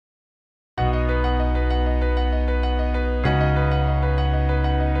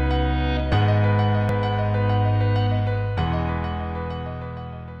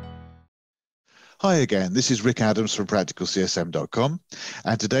Hi again, this is Rick Adams from practicalcsm.com,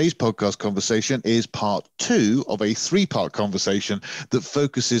 and today's podcast conversation is part 2 of a 3-part conversation that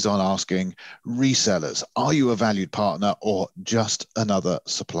focuses on asking resellers, are you a valued partner or just another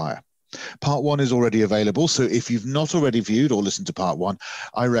supplier? Part 1 is already available, so if you've not already viewed or listened to part 1,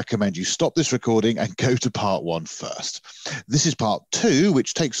 I recommend you stop this recording and go to part 1 first. This is part 2,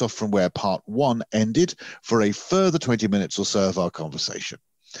 which takes off from where part 1 ended for a further 20 minutes or so of our conversation.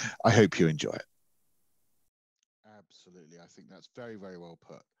 I hope you enjoy it. Absolutely. I think that's very, very well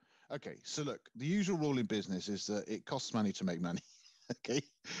put. Okay, so look, the usual rule in business is that it costs money to make money. Okay.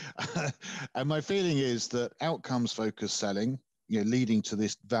 And my feeling is that outcomes focused selling, leading to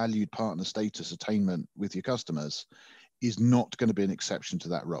this valued partner status attainment with your customers is not going to be an exception to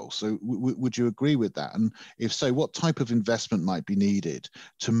that role. So would you agree with that? And if so, what type of investment might be needed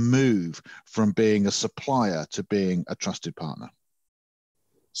to move from being a supplier to being a trusted partner?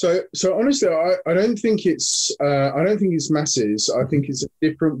 So honestly, I don't think it's masses. I think it's a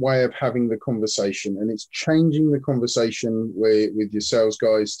different way of having the conversation, and it's changing the conversation with your sales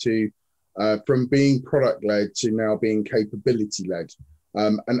guys to from being product led to now being capability led,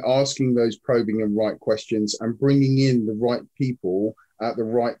 and asking those probing and right questions and bringing in the right people at the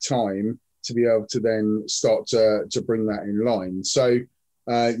right time to be able to then start to bring that in line. So.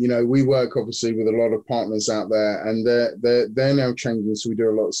 We work obviously with a lot of partners out there, and they're now changing. So we do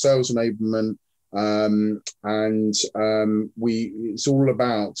a lot of sales enablement, it's all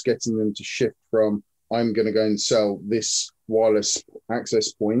about getting them to shift from I'm going to go and sell this wireless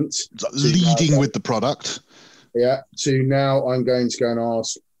access point, leading with the product, to now I'm going to go and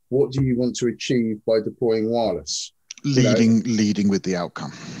ask, what do you want to achieve by deploying wireless? Leading with the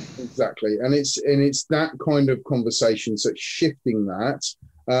outcome. Exactly. And it's that kind of conversation. So it's shifting that.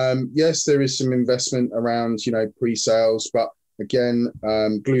 Yes, there is some investment around, pre-sales, but again,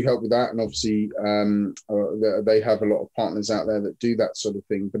 Glue help with that. And obviously they have a lot of partners out there that do that sort of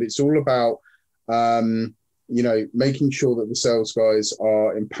thing. But it's all about, making sure that the sales guys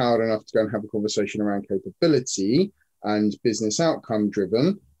are empowered enough to go and have a conversation around capability and business outcome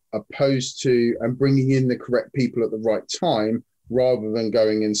driven, opposed to and bringing in the correct people at the right time, rather than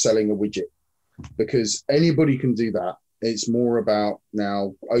going and selling a widget, because anybody can do that. It's more about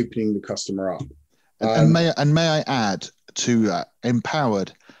now opening the customer up. May I add to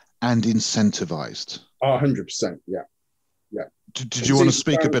empowered and incentivized? 100%. Yeah. Did you want to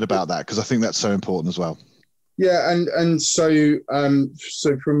speak a bit about that? Because I think that's so important as well. Yeah, and so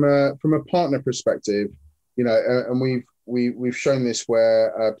from a partner perspective, and we've shown this where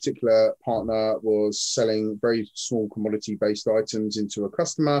a particular partner was selling very small commodity-based items into a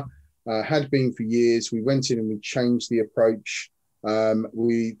customer, had been for years. We went in and we changed the approach.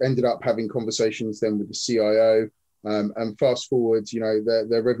 We ended up having conversations then with the CIO, and fast forward,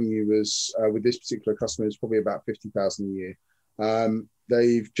 their revenue was with this particular customer is probably about 50,000 a year.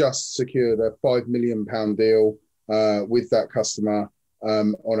 They've just secured a £5 million deal with that customer.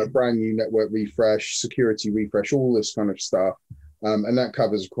 On a brand new network refresh, security refresh, all this kind of stuff. And that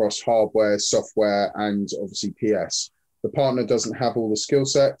covers across hardware, software, and obviously PS. The partner doesn't have all the skill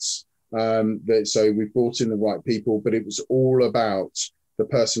sets, so we've brought in the right people, but it was all about the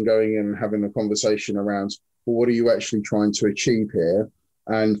person going in and having a conversation around, well, what are you actually trying to achieve here?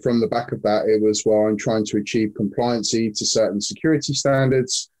 And from the back of that, it was, well, I'm trying to achieve compliancy to certain security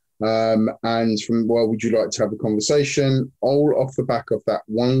standards. And from, well, would you like to have a conversation? All off the back of that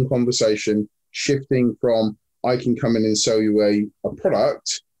one conversation, shifting from I can come in and sell you a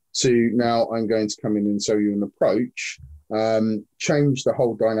product to now I'm going to come in and sell you an approach, change the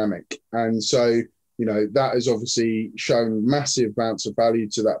whole dynamic. And so, that has obviously shown massive amounts of value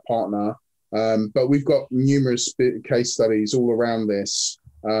to that partner. But we've got numerous case studies all around this,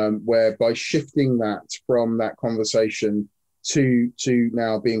 where by shifting that from that conversation to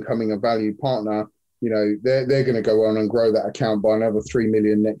now becoming a valued partner, they're going to go on and grow that account by another 3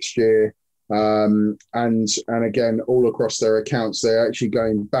 million next year. And again, all across their accounts, they're actually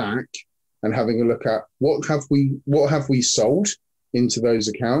going back and having a look at what have we sold into those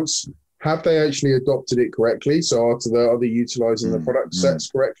accounts? Have they actually adopted it correctly? So are they utilizing the product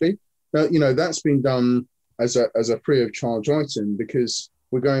sets correctly? Now, that's been done as a free of charge item, because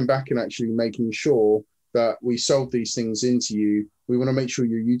we're going back and actually making sure that we sold these things into you. We want to make sure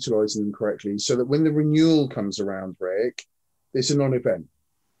you're utilizing them correctly, so that when the renewal comes around, Rick, it's a non-event,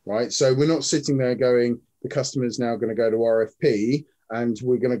 right? So we're not sitting there going, the customer's now going to go to RFP and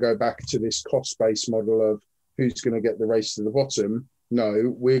we're going to go back to this cost-based model of who's going to get the race to the bottom.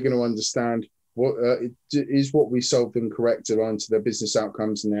 No, we're going to understand what is what we sold them correct, aligned to their business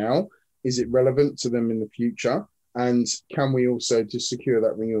outcomes now. Is it relevant to them in the future? And can we also just secure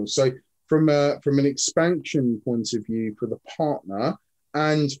that renewal? So from an expansion point of view for the partner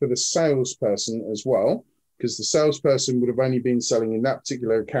and for the salesperson as well, because the salesperson would have only been selling in that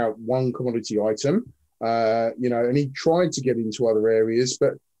particular account one commodity item, and he tried to get into other areas,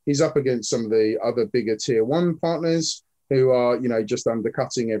 but he's up against some of the other bigger tier one partners who are, just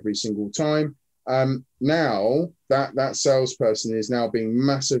undercutting every single time. Now that salesperson is now being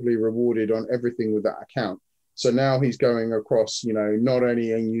massively rewarded on everything with that account. So now he's going across, not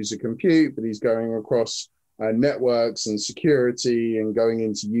only end user compute, but he's going across networks and security and going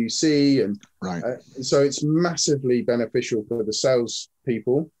into UC. And right. So it's massively beneficial for the sales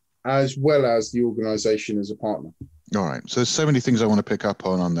people as well as the organization as a partner. All right. So there's so many things I want to pick up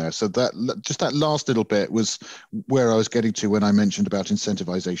on there. So that last little bit was where I was getting to when I mentioned about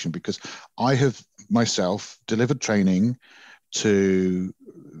incentivization, because I have myself delivered training to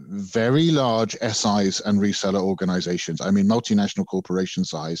very large SIs and reseller organizations. I mean, multinational corporation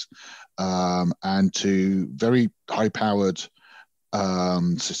size, and to very high-powered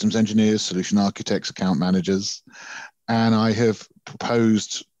systems engineers, solution architects, account managers. And I have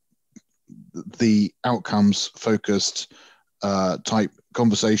proposed the outcomes focused type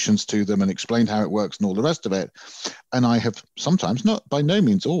conversations to them and explained how it works and all the rest of it. And I have sometimes, not by no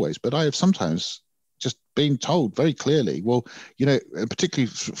means always, but I have sometimes just been told very clearly, well, particularly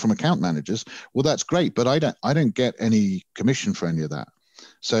from account managers, well, that's great, but I don't get any commission for any of that.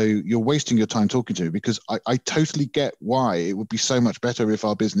 So you're wasting your time talking to me, because I totally get why it would be so much better if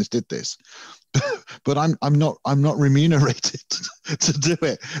our business did this. But I'm not remunerated to do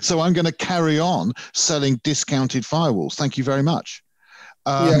it. So I'm going to carry on selling discounted firewalls. Thank you very much.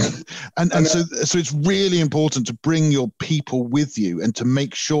 So it's really important to bring your people with you and to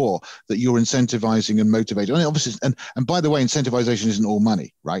make sure that you're incentivizing and motivating. And obviously, and by the way, incentivization isn't all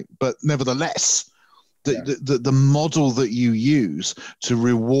money, right? But nevertheless, the model that you use to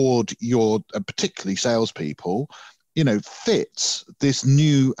reward your particularly salespeople, fits this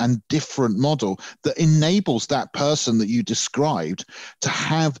new and different model that enables that person that you described to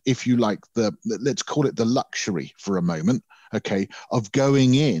have, if you like, let's call it the luxury for a moment, okay, of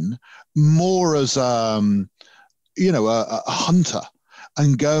going in more as a hunter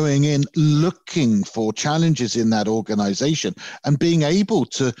and going in looking for challenges in that organization and being able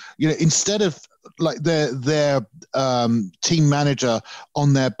to, instead of like their team manager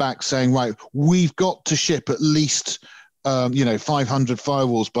on their back saying, right, we've got to ship at least 500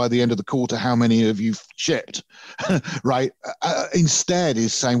 firewalls by the end of the quarter. How many have you shipped? Right. Instead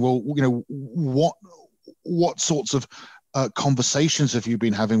is saying, well, what sorts of conversations have you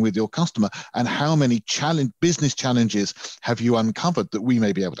been having with your customer, and how many business challenges have you uncovered that we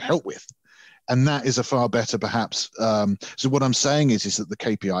may be able to help with? And that is a far better, perhaps. So what I'm saying is that the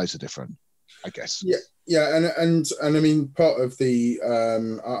KPIs are different, I guess. Yeah, and I mean, part of the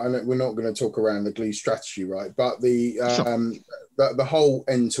we're not going to talk around the Glue strategy, right? But the whole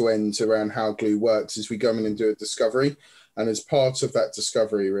end to end around how Glue works is we go in and do a discovery, and as part of that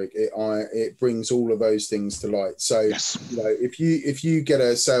discovery, Rick, it brings all of those things to light. So yes. If you get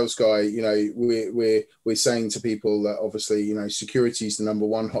a sales guy, we're saying to people that obviously security is the number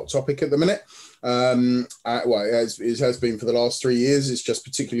one hot topic at the minute. It has been for the last 3 years. It's just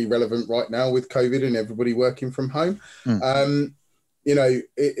particularly relevant right now with COVID and everybody working from home.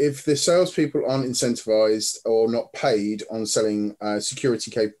 If the salespeople aren't incentivized or not paid on selling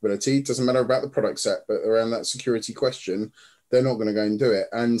security capability, it doesn't matter about the product set, but around that security question, they're not going to go and do it.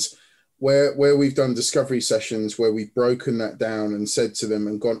 And where we've done discovery sessions where we've broken that down and said to them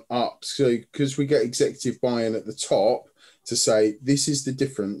and gone up, so because we get executive buy-in at the top to say, this is the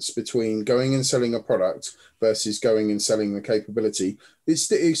difference between going and selling a product versus going and selling the capability. It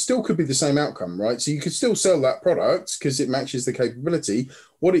still could be the same outcome, right? So you could still sell that product because it matches the capability.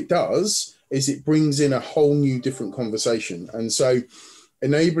 What it does is it brings in a whole new different conversation. And so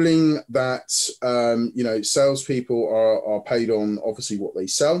enabling that, salespeople are paid on obviously what they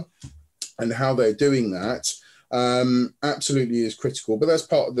sell and how they're doing that absolutely is critical. But that's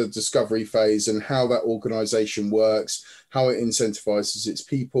part of the discovery phase and how that organization works, how it incentivizes its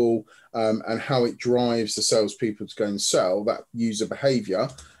people, and how it drives the salespeople to go and sell that user behavior,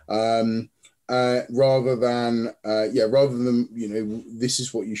 rather than this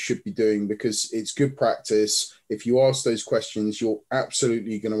is what you should be doing, because it's good practice. If you ask those questions, you're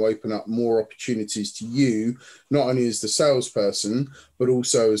absolutely going to open up more opportunities to you, not only as the salesperson, but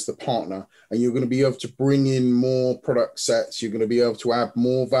also as the partner. And you're going to be able to bring in more product sets. You're going to be able to add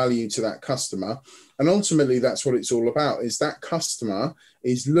more value to that customer. And ultimately, that's what it's all about, is that customer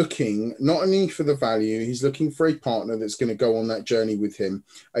is looking not only for the value, he's looking for a partner that's going to go on that journey with him,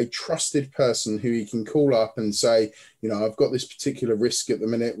 a trusted person who he can call up and say, I've got this particular risk at the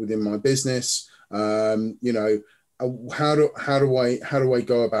minute within my business. How do I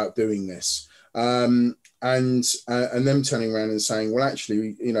go about doing this? And them turning around and saying, well,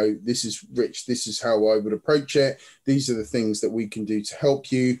 actually, this is Rich, this is how I would approach it. These are the things that we can do to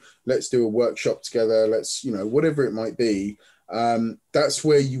help you. Let's do a workshop together. Let's, whatever it might be. That's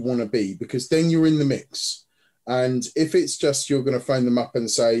where you want to be, because then you're in the mix. And if it's just, you're going to phone them up and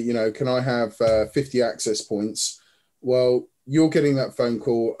say, can I have 50 access points? Well, you're getting that phone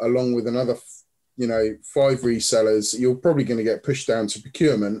call along with another, 5 resellers. You're probably going to get pushed down to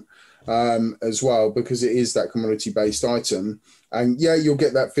procurement as well, because it is that commodity-based item. And yeah, you'll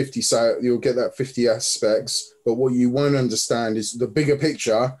get that 50 you'll get that 50 aspects, but what you won't understand is the bigger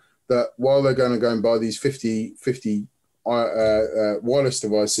picture, that while they're going to go and buy these 50 wireless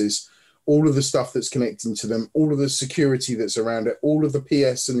devices, all of the stuff that's connecting to them, all of the security that's around it, all of the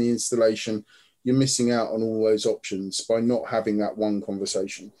PS and the installation, you're missing out on all those options by not having that one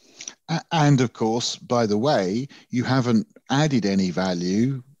conversation. And of course, by the way, you haven't added any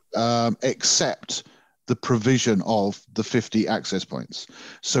value except the provision of the 50 access points.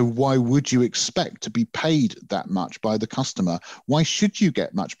 So why would you expect to be paid that much by the customer? Why should you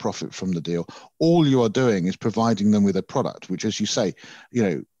get much profit from the deal? All you are doing is providing them with a product, which, as you say,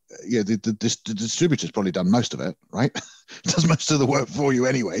 the distributor's probably done most of it, right? Does most of the work for you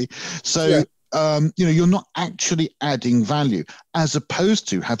anyway. So yeah. You're not actually adding value, as opposed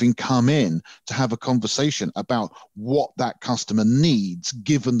to having come in to have a conversation about what that customer needs,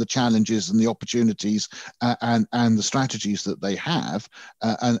 given the challenges and the opportunities and the strategies that they have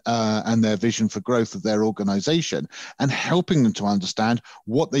and their vision for growth of their organization, and helping them to understand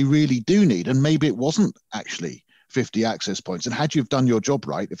what they really do need. And maybe it wasn't actually 50 access points. And had you done your job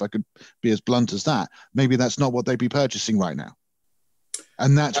right, if I could be as blunt as that, maybe that's not what they'd be purchasing right now.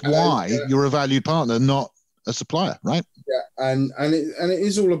 And that's why you're a valued partner, not a supplier, right? Yeah, and it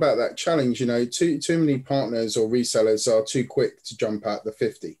is all about that challenge. Too many partners or resellers are too quick to jump at the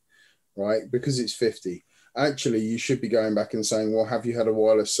 50, right? Because it's 50. Actually, you should be going back and saying, well, have you had a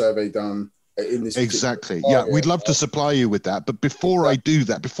wireless survey done in this? Exactly. Yeah, we'd love to supply you with that. But before I do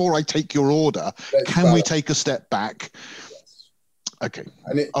that, before I take your order, can we take a step back? Yes. Okay.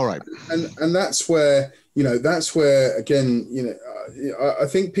 All right. And that's where, again, I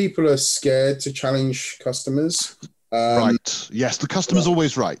think people are scared to challenge customers. Right. Yes, the customer's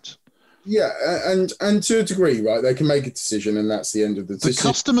always right. Yeah, and to a degree, right, they can make a decision, and that's the end of the decision. The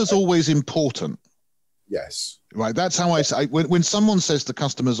customer's always important. Yes. Right. That's how I say, when someone says the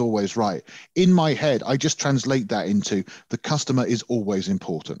customer's always right, in my head, I just translate that into the customer is always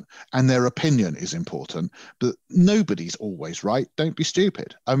important and their opinion is important, but nobody's always right. Don't be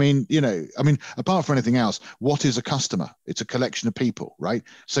stupid. Apart from anything else, what is a customer? It's a collection of people, right?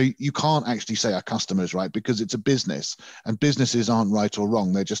 So you can't actually say a customer is right, because it's a business, and businesses aren't right or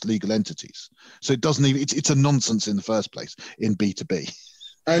wrong. They're just legal entities. So it doesn't even, it's a nonsense in the first place in B2B.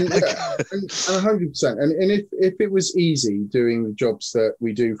 And 100%. And if it was easy doing the jobs that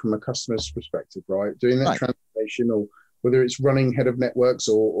we do from a customer's perspective, right, doing that transformation, or whether it's running head of networks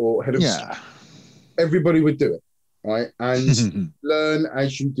or head of, everybody would do it, right? And learn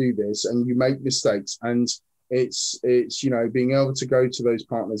as you do this, and you make mistakes, and it's being able to go to those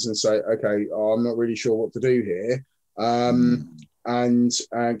partners and say, okay, I'm not really sure what to do here. And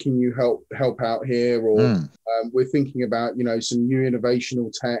can you help out here? Or we're thinking about some new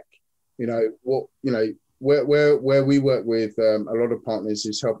innovational tech. Where we work with a lot of partners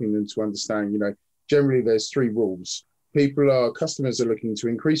is helping them to understand. Generally there's 3 rules. Customers are looking to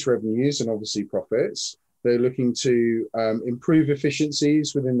increase revenues and obviously profits. They're looking to improve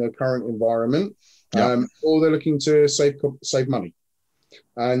efficiencies within their current environment, or they're looking to save money.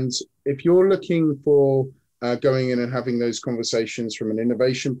 And if you're looking for going in and having those conversations from an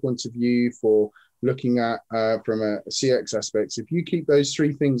innovation point of view, for looking at from a CX aspects, if you keep those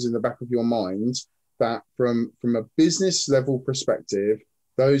 3 things in the back of your mind, that from a business level perspective,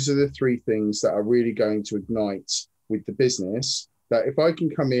 those are the 3 things that are really going to ignite with the business. That if I can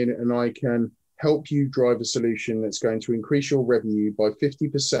come in and I can help you drive a solution that's going to increase your revenue by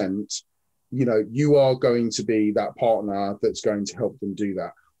 50%, you are going to be that partner that's going to help them do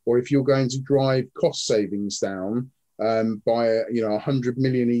that. Or if you're going to drive cost savings down by 100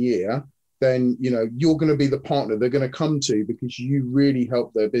 million a year, then you're going to be the partner they're going to come to, because you really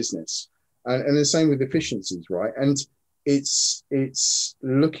help their business. And the same with efficiencies, right? And it's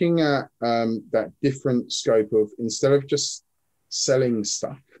looking at that different scope of, instead of just selling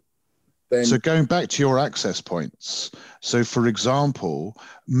stuff, then so going back to your access points, so for example,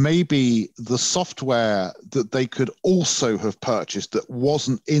 maybe the software that they could also have purchased that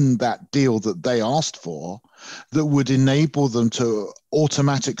wasn't in that deal that they asked for, that would enable them to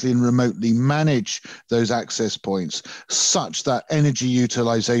automatically and remotely manage those access points such that energy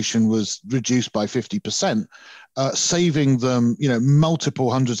utilization was reduced by 50%, saving them,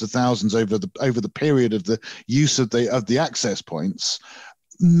 multiple hundreds of thousands over the period of the use of the access points,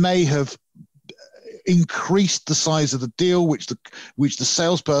 may have increased the size of the deal, which the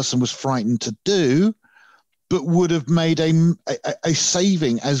salesperson was frightened to do, but would have made a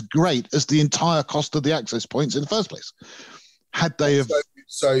saving as great as the entire cost of the access points in the first place. Had they have.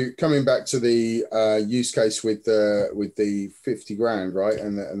 So coming back to the use case with the 50 grand, right,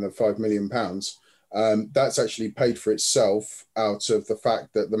 and the £5 million, that's actually paid for itself out of the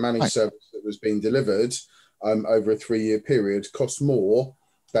fact that the managed service that was being delivered over a 3-year period cost more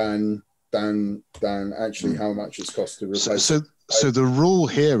than actually how much it's cost to replace. So the rule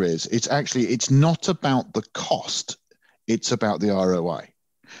here is it's not about the cost, it's about the ROI.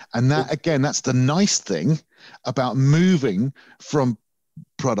 And that, again, that's the nice thing about moving from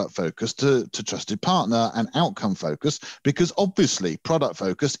product focus to trusted partner and outcome focus, because obviously product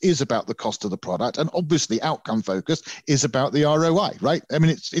focus is about the cost of the product, and obviously outcome focus is about the ROI, right? I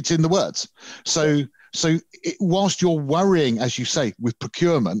mean, it's in the words. So whilst you're worrying, as you say, with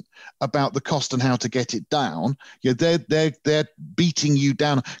procurement about the cost and how to get it down, they're beating you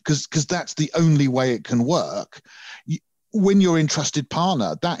down because that's the only way it can work. When you're in trusted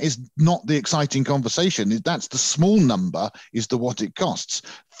partner, that is not the exciting conversation. That's the small number is the what it costs.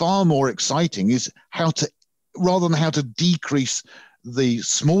 Far more exciting is rather than how to decrease the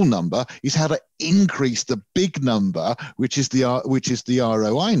small number, is how to increase the big number, which is the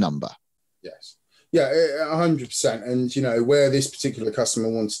ROI number. Yes. Yeah, 100%. And, where this particular customer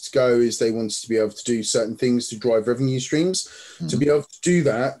wanted to go is they wanted to be able to do certain things to drive revenue streams. Mm-hmm. To be able to do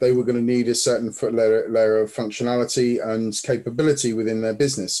that, they were going to need a certain layer of functionality and capability within their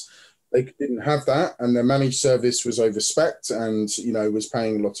business. They didn't have that, and their managed service was over-specced and, was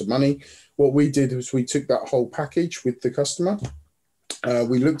paying a lot of money. What we did was we took that whole package with the customer.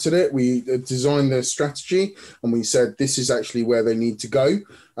 We looked at it, we designed their strategy, and we said, this is actually where they need to go.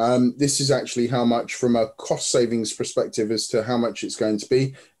 This is actually how much from a cost savings perspective as to how much it's going to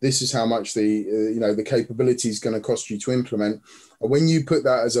be. This is how much the capability is going to cost you to implement. And when you put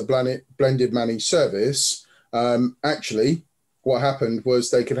that as a blended managed service, actually what happened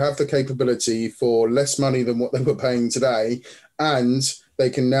was they could have the capability for less money than what they were paying today, and they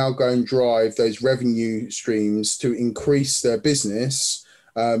can now go and drive those revenue streams to increase their business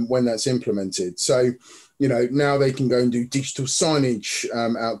when that's implemented. So, now they can go and do digital signage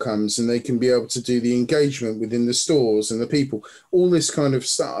outcomes, and they can be able to do the engagement within the stores and the people, all this kind of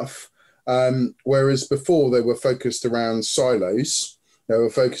stuff. Whereas before they were focused around silos, they were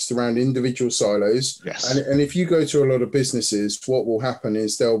focused around individual silos. Yes. And if you go to a lot of businesses, what will happen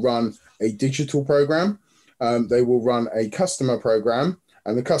is they'll run a digital program. They will run a customer program.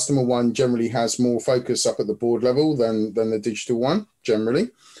 And the customer one generally has more focus up at the board level than the digital one,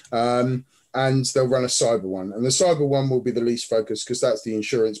 generally. And they'll run a cyber one. And the cyber one will be the least focused because that's the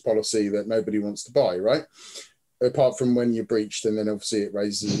insurance policy that nobody wants to buy, right? Apart from when you're breached, and then obviously it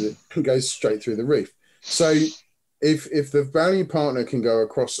raises it and goes straight through the roof. So if the value partner can go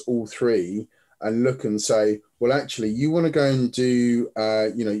across all three and look and say, well, actually, you want to go and do,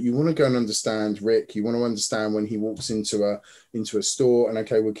 you want to go and understand Rick. You want to understand when he walks into a store, and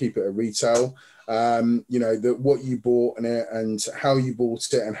okay, we'll keep it at retail. That what you bought and how you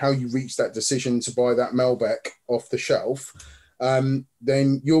bought it and how you reached that decision to buy that Melbeck off the shelf.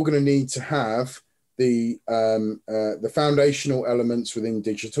 Then you're going to need to have the foundational elements within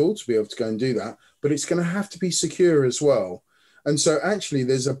digital to be able to go and do that, but it's going to have to be secure as well. And so actually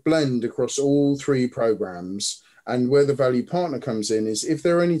there's a blend across all three programs, and where the value partner comes in is if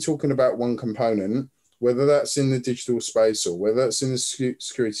they're only talking about one component, whether that's in the digital space or whether that's in the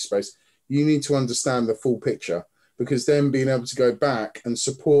security space, you need to understand the full picture, because then being able to go back and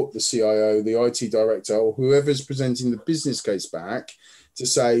support the CIO, the IT director, or whoever's presenting the business case back to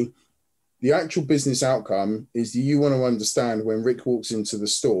say, the actual business outcome is, do you want to understand when Rick walks into the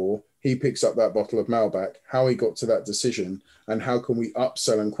store, he picks up that bottle of Malbec, how he got to that decision, and how can we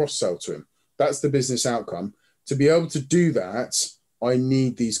upsell and cross-sell to him? That's the business outcome. To be able to do that, I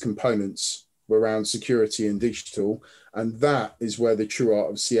need these components around security and digital. And that is where the true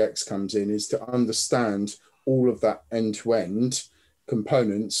art of CX comes in, is to understand all of that end-to-end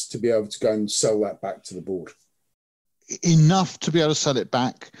components to be able to go and sell that back to the board. Enough to be able to sell it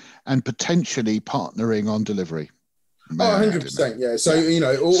back and potentially partnering on delivery. Oh, 100%. Yeah. So,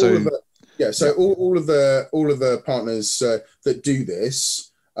 all of that. Yeah. So all of the partners that do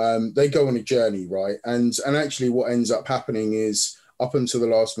this, they go on a journey, right? And actually, what ends up happening is up until the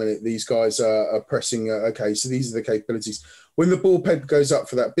last minute, these guys are pressing. Okay, so these are the capabilities. When the ball pen goes up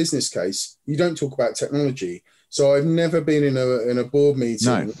for that business case, you don't talk about technology. So I've never been in a board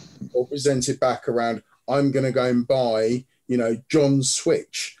meeting or presented back around, I'm going to go and buy, John's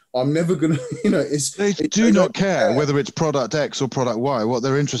switch. I'm never going to, they do not care whether it's product X or product Y. What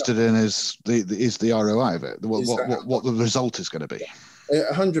they're interested in is the ROI of it, what the result is going to be.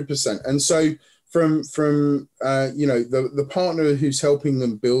 100%. And so from the partner who's helping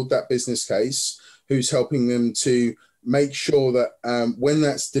them build that business case, who's helping them to make sure that when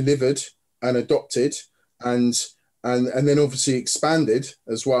that's delivered and adopted and then obviously expanded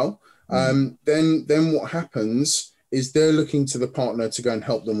as well, then what happens is they're looking to the partner to go and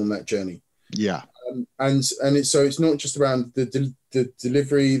help them on that journey. Yeah. So it's not just around the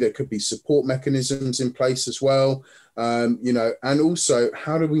delivery. There could be support mechanisms in place as well, and also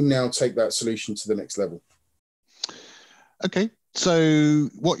how do we now take that solution to the next level? Okay. So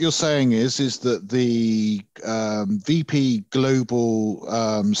what you're saying is that the VP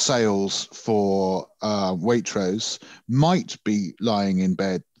global sales for Waitrose might be lying in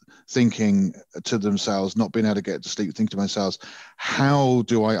bed thinking to themselves, not being able to get to sleep, thinking to themselves, how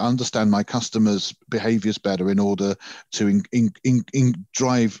do I understand my customers' behaviors better in order to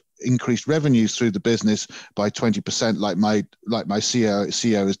drive increased revenues through the business by 20%, like my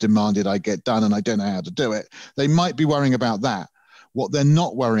CEO has demanded I get done, and I don't know how to do it. They might be worrying about that. What they're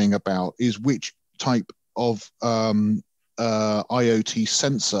not worrying about is which type of IoT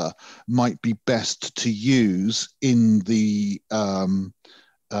sensor might be best to use in the on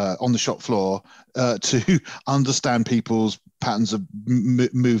the shop floor to understand people's patterns of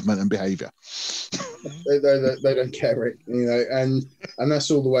movement and behavior. They don't care it, and that's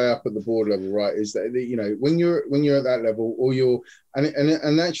all the way up at the board level, right? Is that when you're at that level, or you're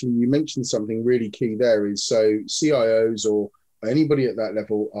and actually you mentioned something really key there, is so CIOs or anybody at that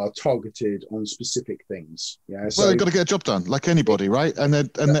level are targeted on specific things. Yeah. So they've got to get a job done, like anybody, right? And their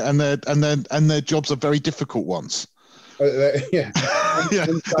jobs are very difficult ones. Yeah.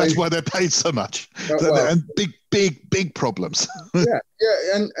 That's why they're paid so much. And big problems. yeah.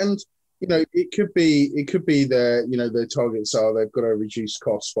 And it could be their targets are they've got to reduce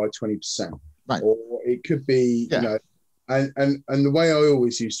costs by 20%. Right. Or it could be, and the way I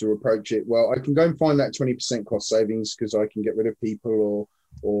always used to approach it, well, I can go and find that 20% cost savings because I can get rid of people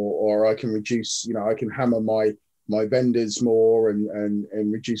or I can reduce, I can hammer my vendors more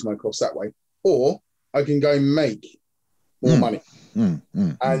and reduce my costs that way. Or I can go and make more money.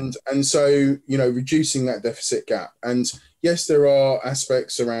 And so, reducing that deficit gap. And yes, there are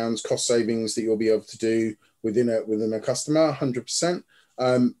aspects around cost savings that you'll be able to do within a customer, 100%.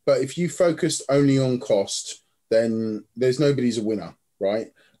 But if you focused only on cost, then there's nobody's a winner,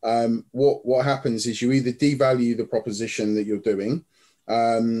 right? What happens is you either devalue the proposition that you're doing,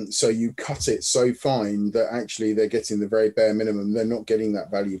 so you cut it so fine that actually they're getting the very bare minimum. They're not getting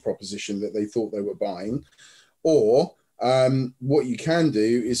that value proposition that they thought they were buying. Or what you can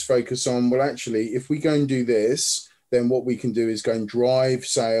do is focus on, well, actually, if we go and do this, then what we can do is go and drive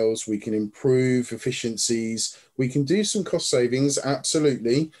sales. We can improve efficiencies. We can do some cost savings.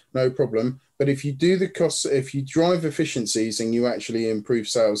 Absolutely. No problem. But if you do if you drive efficiencies and you actually improve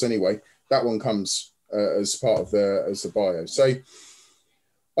sales anyway, that one comes as part of the bio. So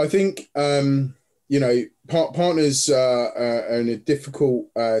I think, partners are in a difficult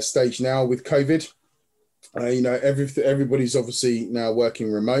stage now with COVID. Everybody's obviously now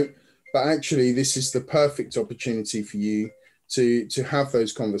working remote, but actually this is the perfect opportunity for you to have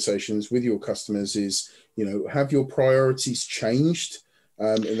those conversations with your customers. Is, have your priorities changed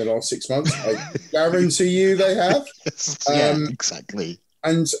in the last 6 months? I guarantee you they have. Exactly.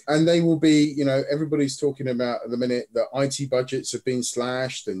 And they will be, everybody's talking about at the minute that IT budgets have been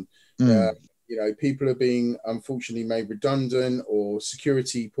slashed and, people are being unfortunately made redundant, or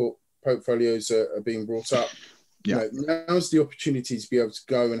security portfolios are being brought up. Yeah. Now's the opportunity to be able to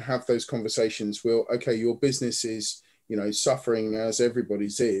go and have those conversations. Well, okay, your business is, suffering as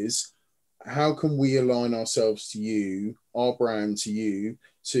everybody's is. How can we align ourselves to you, our brand to you,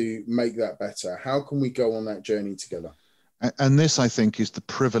 to make that better? How can we go on that journey together? And this, I think, is the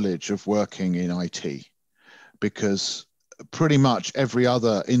privilege of working in IT, because pretty much every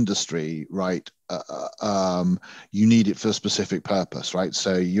other industry, right, you need it for a specific purpose, right?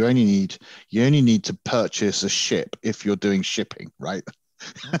 So you only need to purchase a ship if you're doing shipping, right?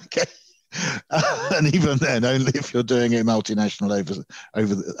 Okay. And even then, only if you're doing it multinational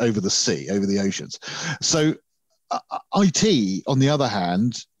over the sea, over the oceans. So IT, on the other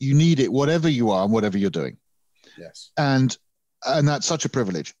hand, you need it whatever you are and whatever you're doing. Yes. And that's such a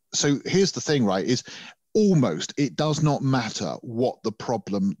privilege. So here's the thing, right, is almost it does not matter what the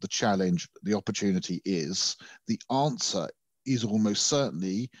problem, the challenge, the opportunity is. The answer is almost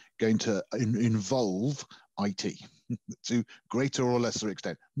certainly going to involve IT to greater or lesser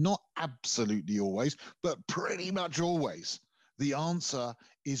extent. Not absolutely always, but pretty much always. The answer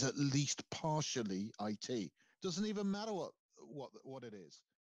is at least partially IT. Doesn't even matter what it is.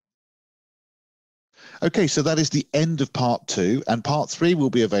 Okay, so that is the end of part 2, and part 3 will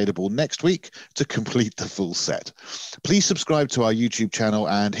be available next week to complete the full set. Please subscribe to our YouTube channel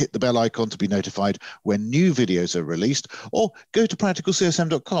and hit the bell icon to be notified when new videos are released, or go to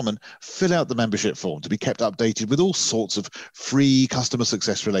practicalcsm.com and fill out the membership form to be kept updated with all sorts of free customer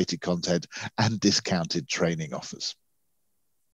success related content and discounted training offers.